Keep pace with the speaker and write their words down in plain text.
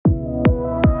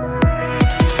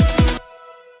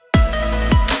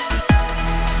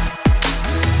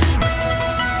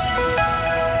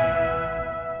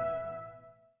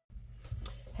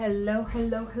Hello,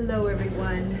 hello, hello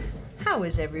everyone. How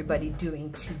is everybody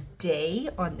doing today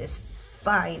on this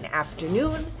fine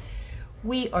afternoon?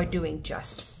 We are doing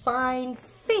just fine.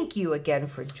 Thank you again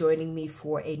for joining me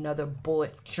for another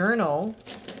bullet journal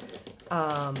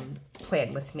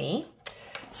plan with me.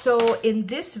 So in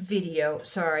this video,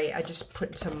 sorry, I just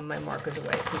put some of my markers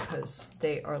away because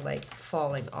they are like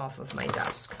falling off of my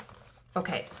desk.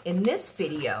 Okay, in this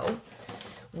video,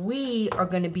 we are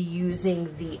going to be using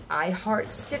the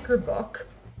iHeart sticker book,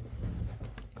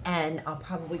 and I'm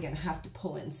probably going to have to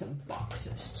pull in some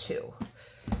boxes too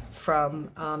from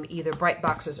either bright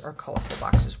boxes or colorful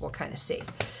boxes. We'll kind of see.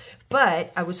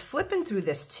 But I was flipping through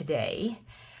this today,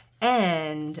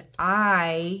 and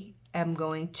I am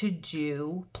going to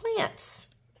do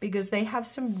plants because they have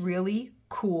some really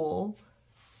cool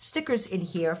stickers in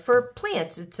here for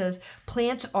plants. It says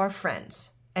plants are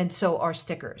friends. And so are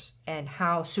stickers. And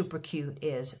how super cute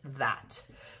is that?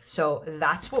 So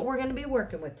that's what we're going to be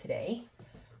working with today.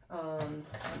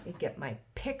 Let me get my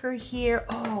picker here.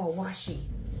 Oh, washi.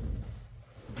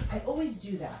 I always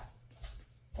do that.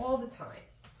 All the time.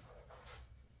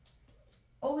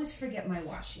 Always forget my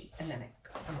washi. And then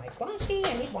I'm like, washi,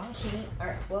 I need washi. All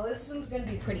right, well, this one's going to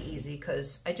be pretty easy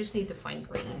because I just need to find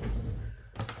green.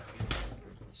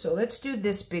 So let's do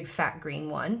this big fat green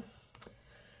one.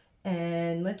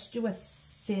 And let's do a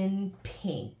thin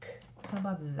pink. How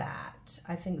about that?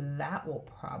 I think that will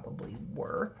probably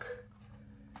work.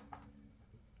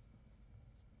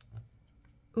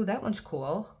 Ooh, that one's cool.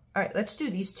 All right, let's do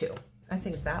these two. I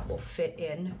think that will fit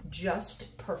in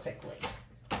just perfectly.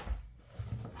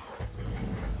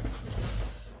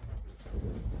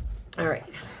 All right,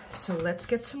 so let's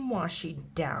get some washi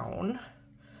down.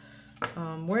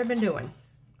 What have I been doing?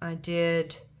 I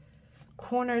did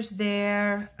corners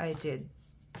there, I did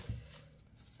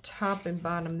top and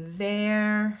bottom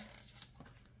there.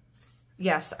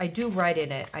 Yes, I do write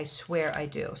in it. I swear I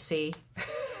do. See?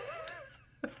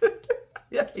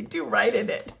 Yeah, I do write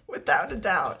in it without a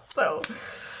doubt. So,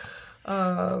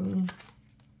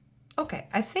 okay,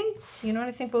 I think, you know what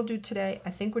I think we'll do today? I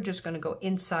think we're just going to go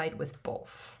inside with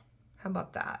both. How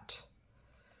about that?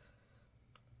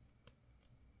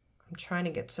 I'm trying to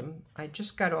get some, I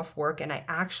just got off work, and I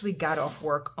actually got off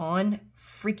work on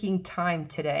freaking time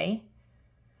today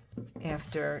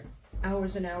after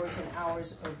hours and hours and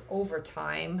hours of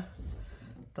overtime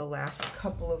the last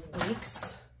couple of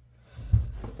weeks.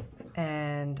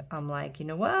 And I'm like, you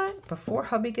know what? Before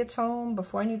hubby gets home,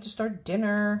 before I need to start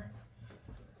dinner,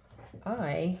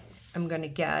 I am going to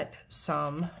get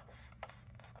some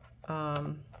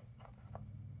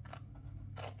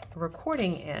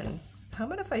recording in. How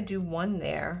about if I do one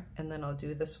there, and then I'll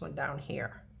do this one down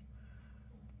here.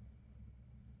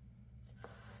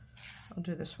 I'll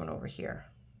do this one over here.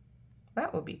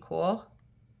 That would be cool.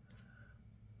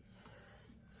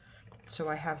 So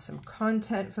I have some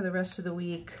content for the rest of the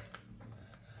week.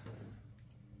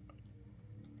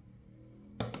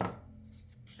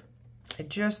 I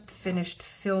just finished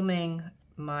filming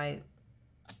a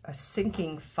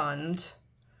sinking fund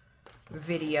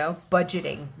video,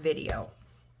 budgeting video.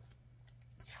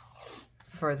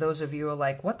 For those of you who are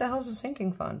like, what the hell's a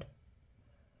sinking fund?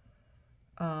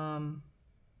 I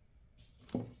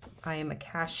am a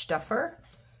cash stuffer.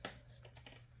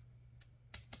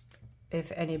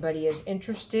 If anybody is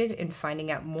interested in finding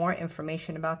out more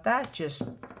information about that, just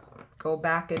go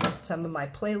back in some of my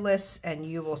playlists and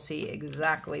you will see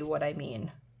exactly what I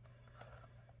mean.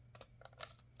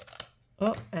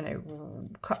 Oh, and I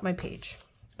cut my page.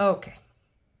 Okay.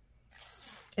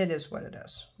 It is what it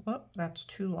is. Well, that's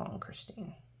too long,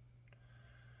 Christine.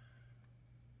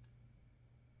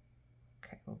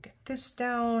 Okay, we'll get this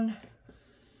down.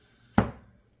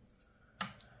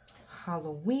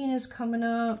 Halloween is coming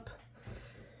up.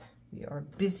 We are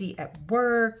busy at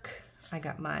work. I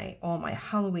got all my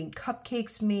Halloween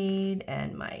cupcakes made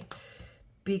and my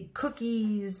big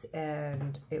cookies,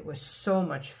 and it was so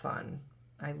much fun.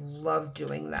 I love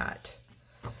doing that.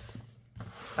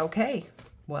 Okay,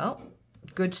 well,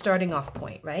 good starting off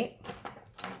point, right?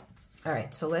 All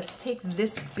right, so let's take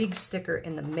this big sticker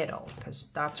in the middle because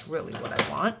that's really what I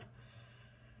want.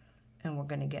 And we're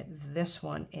gonna get this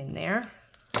one in there.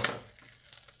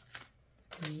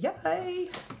 Yay!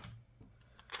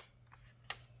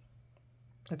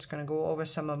 It's gonna go over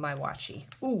some of my washi.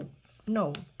 Ooh,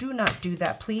 no, do not do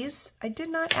that, please. I did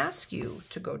not ask you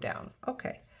to go down.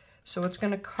 Okay, so it's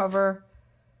gonna cover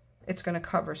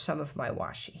some of my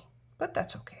washi, but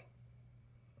that's okay.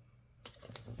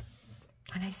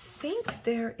 And I think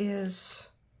there is,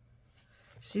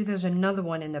 see, there's another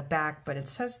one in the back, but it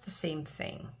says the same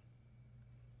thing.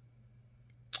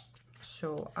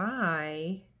 So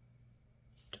I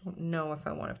don't know if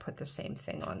I want to put the same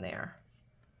thing on there.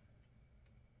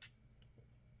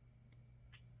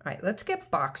 All right, let's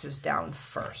get boxes down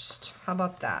first. How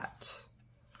about that?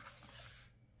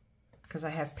 Because I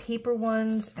have paper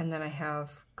ones and then I have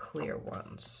clear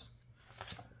ones.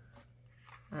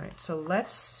 All right, so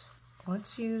let's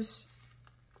use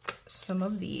some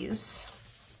of these.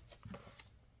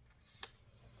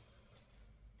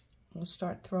 We'll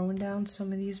start throwing down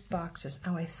some of these boxes.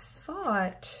 Oh, I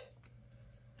thought,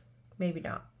 maybe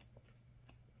not.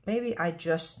 Maybe I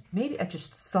just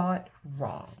thought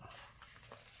wrong.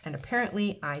 And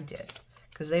apparently I did.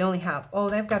 Because they only have, oh,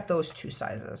 they've got those two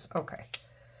sizes. Okay.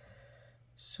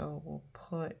 So we'll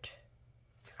put,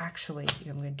 actually, what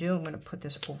I'm going to put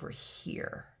this over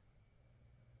here.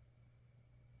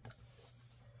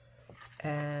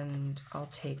 And I'll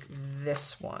take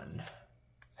this one.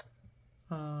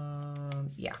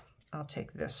 Yeah, I'll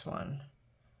take this one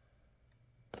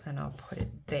and I'll put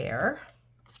it there.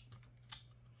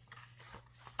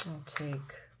 I'll take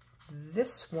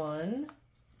this one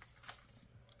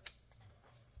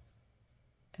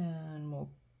and we'll,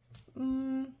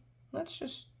 let's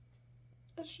just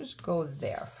go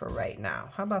there for right now.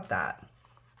 How about that?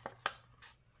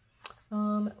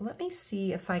 Let me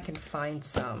see if I can find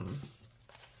some.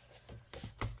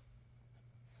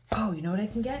 Oh, you know what I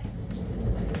can get?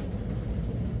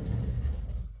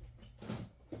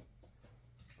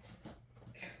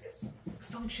 There it is.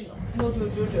 Functional. Mojo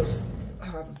Jojo's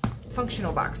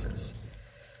functional boxes.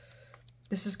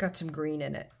 This has got some green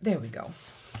in it. There we go.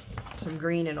 Some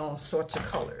green in all sorts of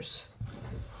colors.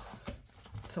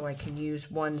 So I can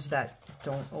use ones that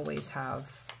don't always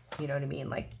have, you know what I mean,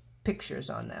 like pictures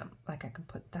on them. Like I can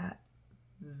put that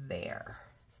there.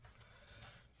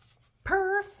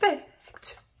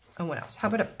 Perfect. And what else? How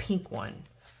about a pink one?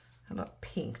 How about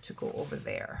pink to go over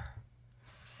there?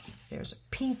 There's a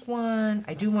pink one.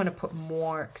 I do want to put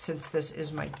more, since this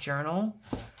is my journal,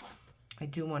 I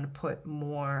do want to put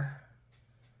more,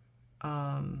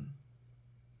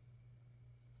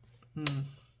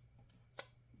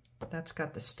 that's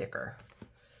got the sticker.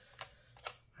 All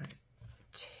right.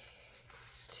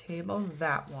 Table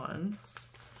that one.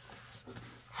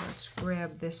 Let's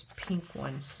grab this pink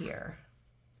one here.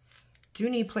 Do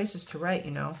need places to write,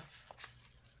 you know.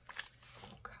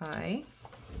 Okay.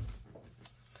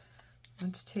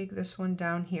 Let's take this one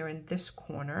down here in this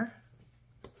corner.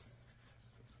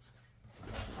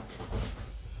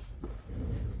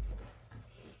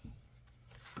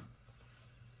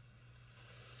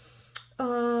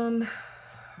 All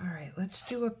right, let's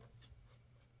do a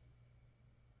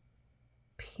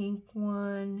pink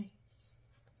one.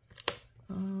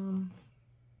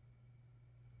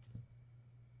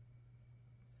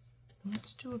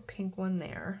 Let's do a pink one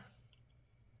there.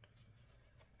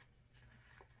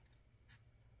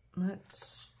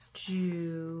 Let's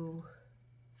do,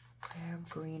 I have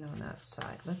green on that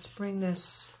side. Let's bring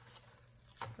this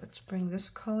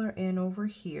color in over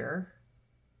here.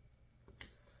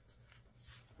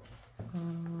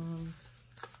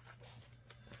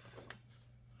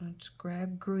 Let's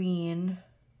grab green.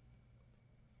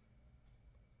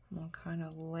 We'll kind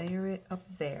of layer it up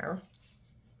there.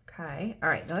 Okay. All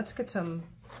right. Now let's get some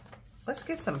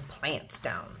plants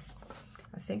down.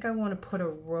 I think I want to put a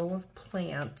row of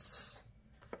plants.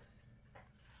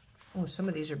 Oh, some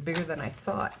of these are bigger than I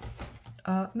thought.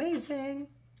 Amazing.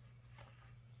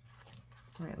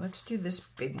 All right. Let's do this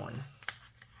big one.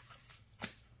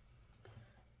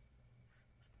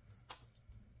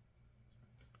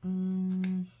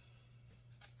 If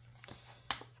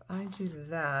I do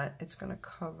that, it's going to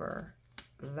cover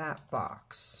that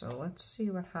box. So let's see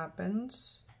what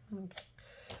happens.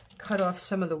 Cut off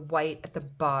some of the white at the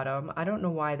bottom. I don't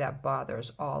know why that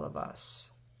bothers all of us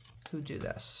who do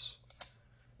this.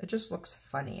 It just looks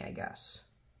funny, I guess.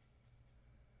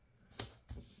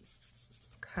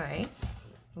 Okay,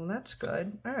 well that's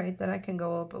good. All right, then I can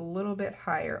go up a little bit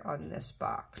higher on this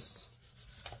box.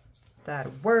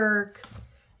 That'll work.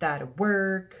 That'll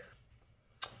work.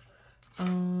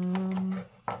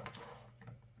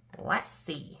 Let's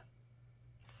see.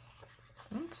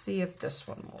 Let's see if this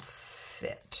one will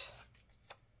fit.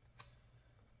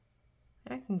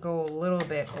 I can go a little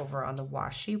bit over on the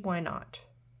washi. Why not?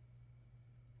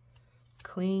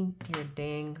 Clean your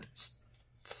dang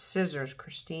scissors,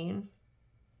 Christine.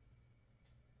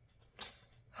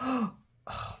 Oh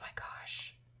my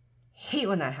gosh. Hate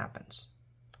when that happens.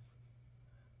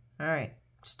 All right.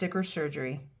 Sticker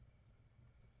surgery.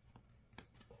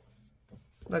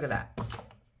 Look at that.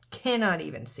 Cannot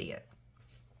even see it.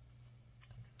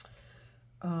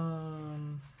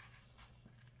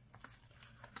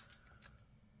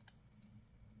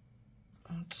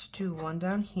 Let's do one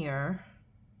down here.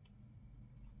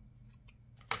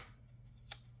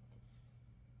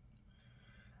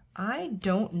 I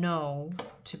don't know,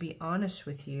 to be honest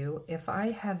with you, if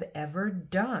I have ever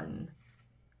done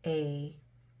a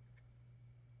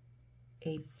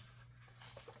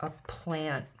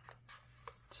plant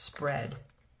spread.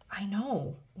 I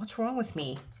know. What's wrong with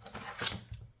me?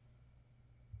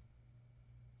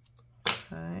 Okay,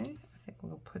 I think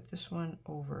we'll put this one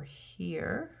over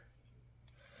here.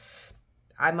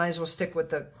 I might as well stick with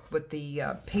the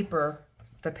paper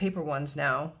ones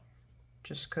now,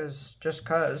 just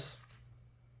cause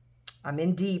I'm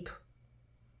in deep.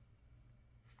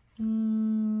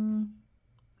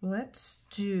 Let's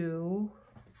do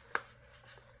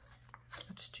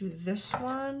this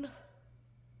one.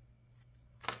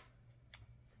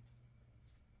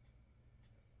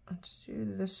 Let's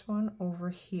do this one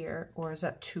over here, or is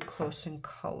that too close in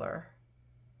color?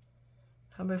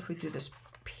 How about if we do this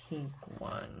pink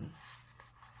one?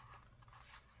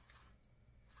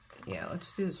 Yeah,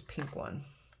 let's do this pink one.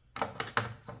 I'll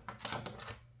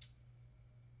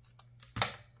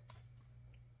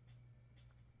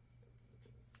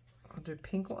do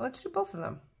pink one. Let's do both of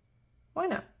them. Why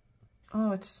not?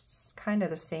 Oh, it's kind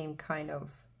of the same kind of.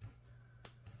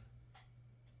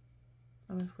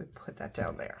 What if we put that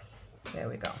down there? There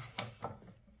we go.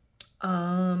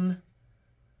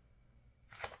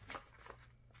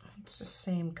 It's the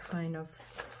same kind of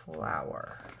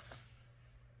flower.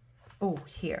 Oh,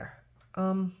 here.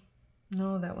 No,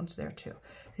 that one's there too.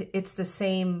 It's the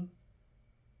same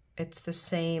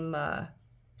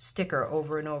sticker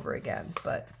over and over again,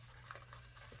 but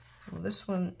well, this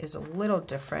one is a little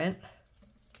different.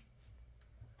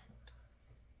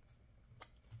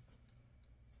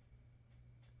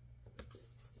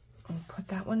 I'll put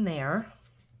that one there.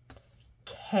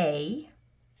 K.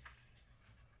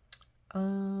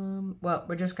 Well,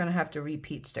 we're just gonna have to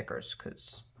repeat stickers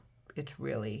because it's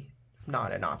really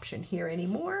not an option here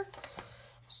anymore.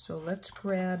 So let's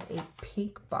grab a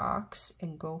pink box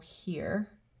and go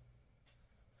here.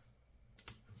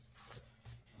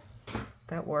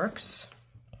 That works.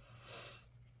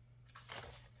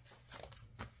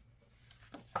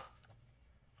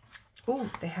 Oh,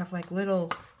 they have like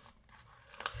little,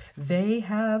 they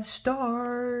have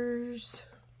stars.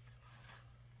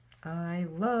 I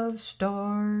love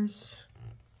stars.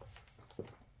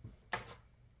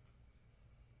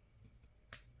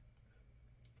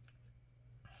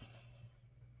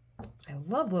 I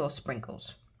love little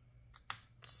sprinkles.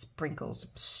 Sprinkles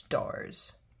of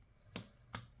stars.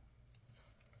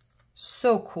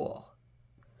 So cool.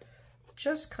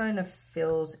 Just kind of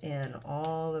fills in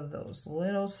all of those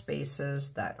little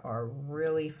spaces that are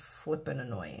really flippin'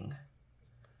 annoying.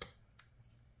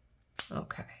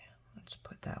 Okay, let's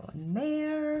put that one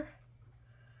there.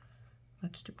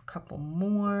 Let's do a couple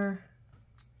more,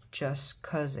 just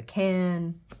 'cause I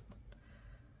can.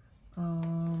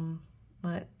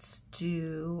 Let's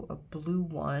do a blue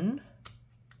one.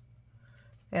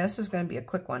 Yeah, this is going to be a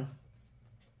quick one.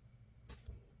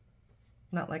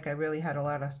 Not like I really had a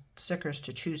lot of stickers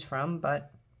to choose from,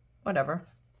 but whatever.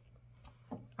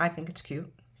 I think it's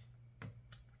cute.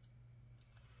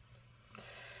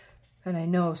 And I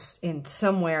know in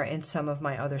somewhere in some of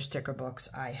my other sticker books,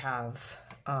 I have,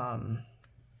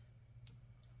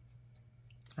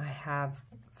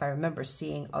 if I remember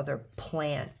seeing other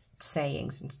plant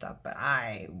sayings and stuff, but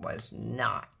I was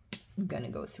not gonna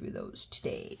go through those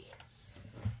today.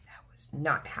 That was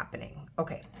not happening.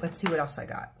 Okay, let's see what else I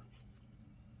got.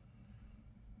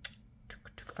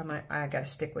 I gotta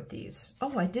stick with these.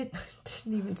 Oh, I didn't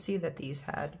even see that these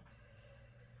had.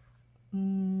 How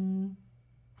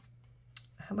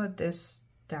about this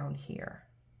down here?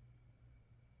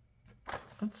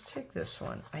 Let's take this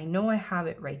one. I know I have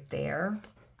it right there,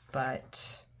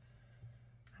 but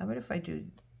how about if I do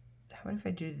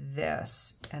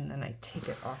this and then I take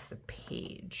it off the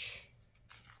page?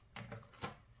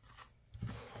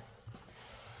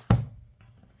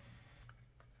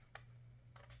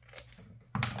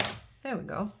 There we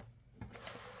go.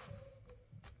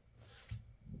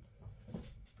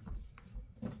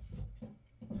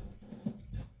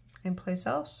 And place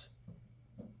else.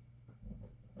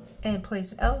 And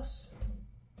place else.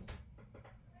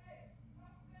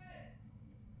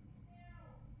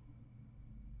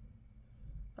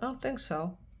 I don't think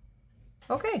so.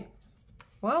 Okay.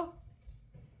 Well,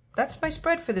 that's my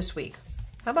spread for this week.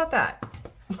 How about that?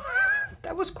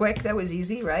 That was quick. That was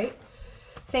easy, right?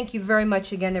 Thank you very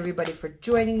much again, everybody, for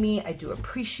joining me. I do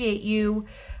appreciate you.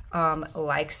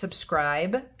 Like,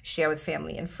 subscribe, share with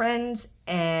family and friends,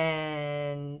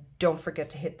 and don't forget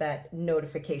to hit that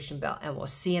notification bell, and we'll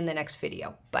see you in the next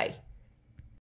video. Bye.